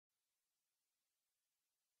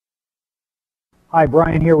Hi,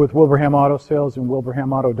 Brian here with Wilbraham Auto Sales and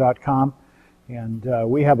wilbrahamauto.com, and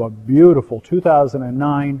we have a beautiful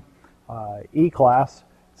 2009 E-Class.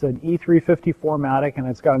 It's an E350 4MATIC, and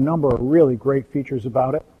it's got a number of really great features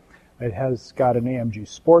about it. It has got an AMG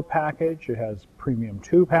Sport package, it has Premium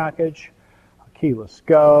 2 package, a keyless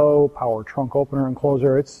go, power trunk opener and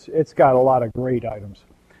closer. It's got a lot of great items.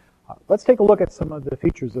 Let's take a look at some of the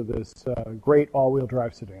features of this great all-wheel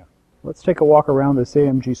drive sedan. Let's take a walk around this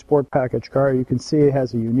AMG Sport package car. You can see it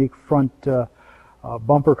has a unique front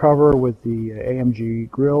bumper cover with the AMG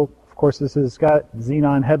grille. Of course, this has got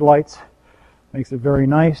xenon headlights, makes it very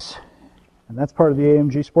nice. And that's part of the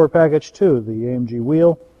AMG Sport package too, the AMG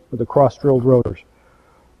wheel with the cross-drilled rotors.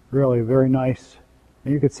 Really very nice.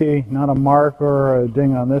 And you can see not a mark or a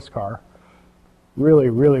ding on this car. Really,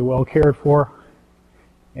 really well cared for,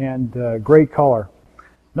 and great color.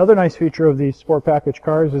 Another nice feature of these Sport package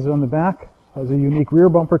cars is on the back. Has a unique rear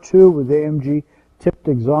bumper too with AMG tipped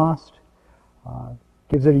exhaust.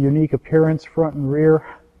 Gives it a unique appearance front and rear.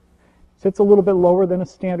 Sits a little bit lower than a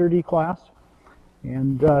standard E-Class.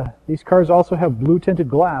 And these cars also have blue tinted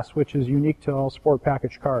glass, which is unique to all Sport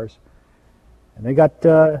package cars. And they got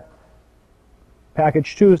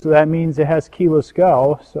package 2, so that means it has keyless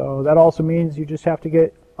go. So that also means you just have to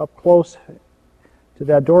get up close to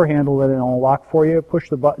that door handle and it'll lock for you. Push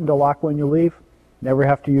the button to lock when you leave. Never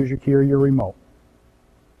have to use your key or your remote.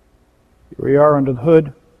 Here we are under the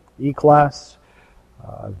hood. E-Class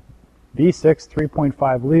V6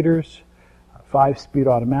 3.5 liters, 5-speed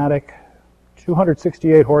automatic,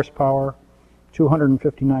 268 horsepower,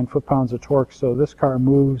 259 foot-pounds of torque. So this car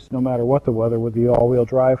moves no matter what the weather with the all-wheel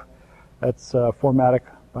drive. That's 4MATIC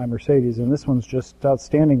by Mercedes, and this one's just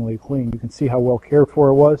outstandingly clean. You can see how well cared for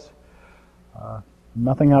it was.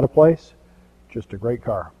 Nothing out of place, just a great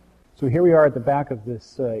car. So here we are at the back of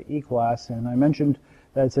this E-Class, and I mentioned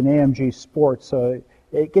that it's an AMG Sport, so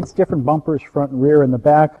it gets different bumpers front and rear in the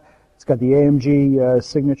back. It's got the AMG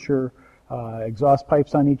signature exhaust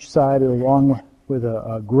pipes on each side, along with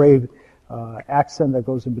a gray accent that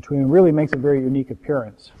goes in between. It really makes a very unique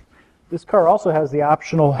appearance. This car also has the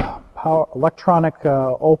optional electronic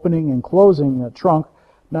opening and closing trunk.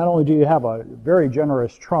 Not only do you have a very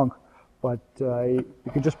generous trunk, but you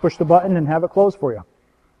can just push the button and have it close for you.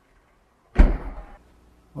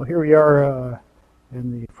 Well, here we are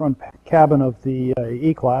in the front cabin of the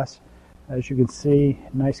E-Class. As you can see,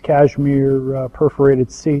 nice cashmere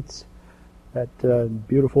perforated seats, that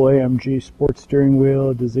beautiful AMG Sport steering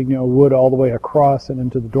wheel, Designo wood all the way across and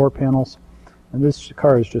into the door panels. And this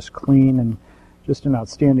car is just clean and just in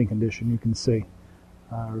outstanding condition, you can see.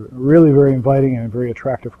 Really very inviting and very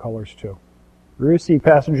attractive colors too. Rear seat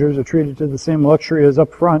passengers are treated to the same luxury as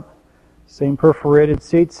up front. Same perforated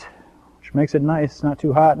seats, which makes it nice, not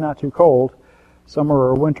too hot, not too cold, summer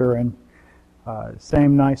or winter, and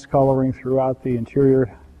same nice coloring throughout the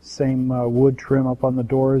interior, same wood trim up on the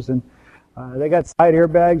doors, and they got side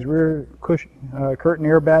airbags, rear curtain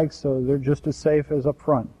airbags, so they're just as safe as up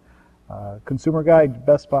front. Consumer Guide,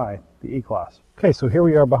 Best Buy, the E-Class. Okay, so here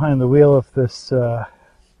we are behind the wheel of this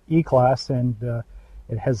E-Class, and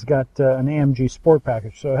it has got an AMG Sport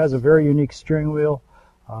package, so it has a very unique steering wheel,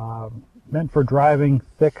 meant for driving,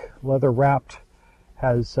 thick, leather-wrapped,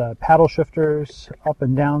 has paddle shifters up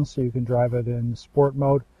and down so you can drive it in sport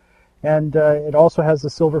mode, and it also has the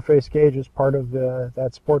silver face gauge as part of that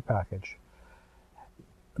Sport package.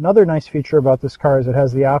 Another nice feature about this car is it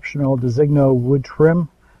has the optional Designo wood trim,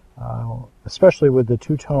 especially with the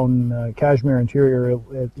two-tone cashmere interior.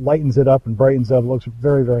 It lightens it up and brightens it up. It looks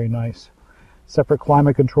very, very nice. Separate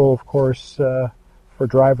climate control, of course, for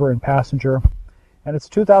driver and passenger. And it's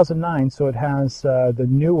 2009, so it has the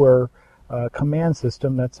newer command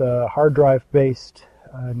system. That's a hard drive based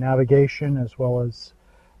navigation as well as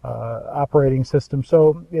operating system.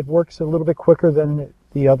 So it works a little bit quicker than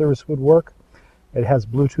the others would work. It has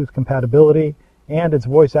Bluetooth compatibility and it's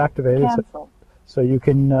voice activated. So you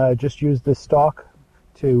can just use this stalk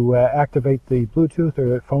to activate the Bluetooth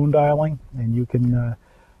or phone dialing, and you can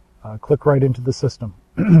click right into the system.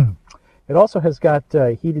 It also has got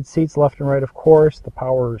heated seats left and right, of course, the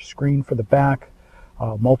power screen for the back,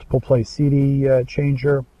 multiple play CD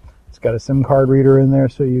changer. It's got a SIM card reader in there,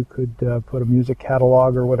 so you could put a music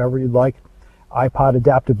catalog or whatever you'd like. iPod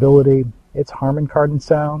adaptability. It's Harman Kardon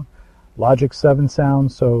sound, Logic 7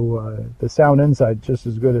 sound, so the sound inside just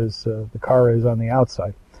as good as the car is on the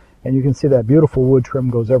outside. And you can see that beautiful wood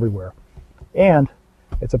trim goes everywhere. And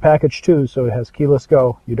it's a package 2, so it has keyless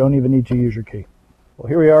go. You don't even need to use your key. Well,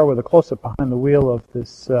 here we are with a close-up behind the wheel of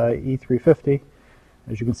this E350.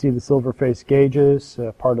 As you can see, the silver face gauges,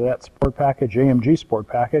 part of that Sport package, AMG Sport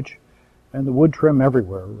package, and the wood trim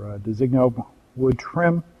everywhere. Designo wood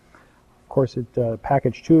trim. Of course, it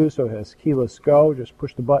package 2, so it has keyless go. Just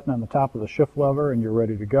push the button on the top of the shift lever and you're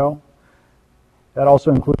ready to go. That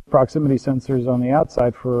also includes proximity sensors on the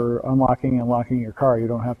outside for unlocking and locking your car. You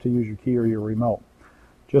don't have to use your key or your remote.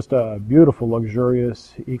 Just a beautiful,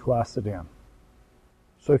 luxurious E-Class sedan.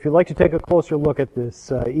 So if you'd like to take a closer look at this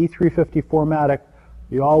E350 4MATIC,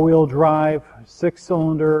 the all-wheel drive,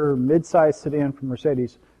 6-cylinder, mid-size sedan from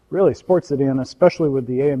Mercedes, really sports sedan, especially with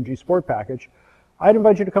the AMG Sport Package, I'd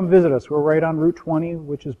invite you to come visit us. We're right on Route 20,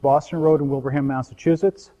 which is Boston Road in Wilbraham,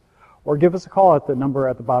 Massachusetts, or give us a call at the number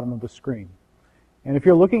at the bottom of the screen. And if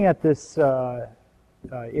you're looking at this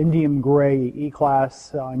Indian Gray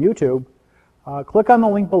E-Class on YouTube, click on the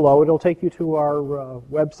link below. It'll take you to our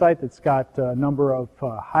website that's got a number of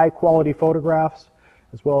high-quality photographs,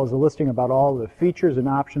 as well as a listing about all the features and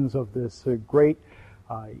options of this great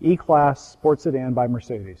E-Class sports sedan by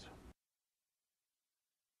Mercedes.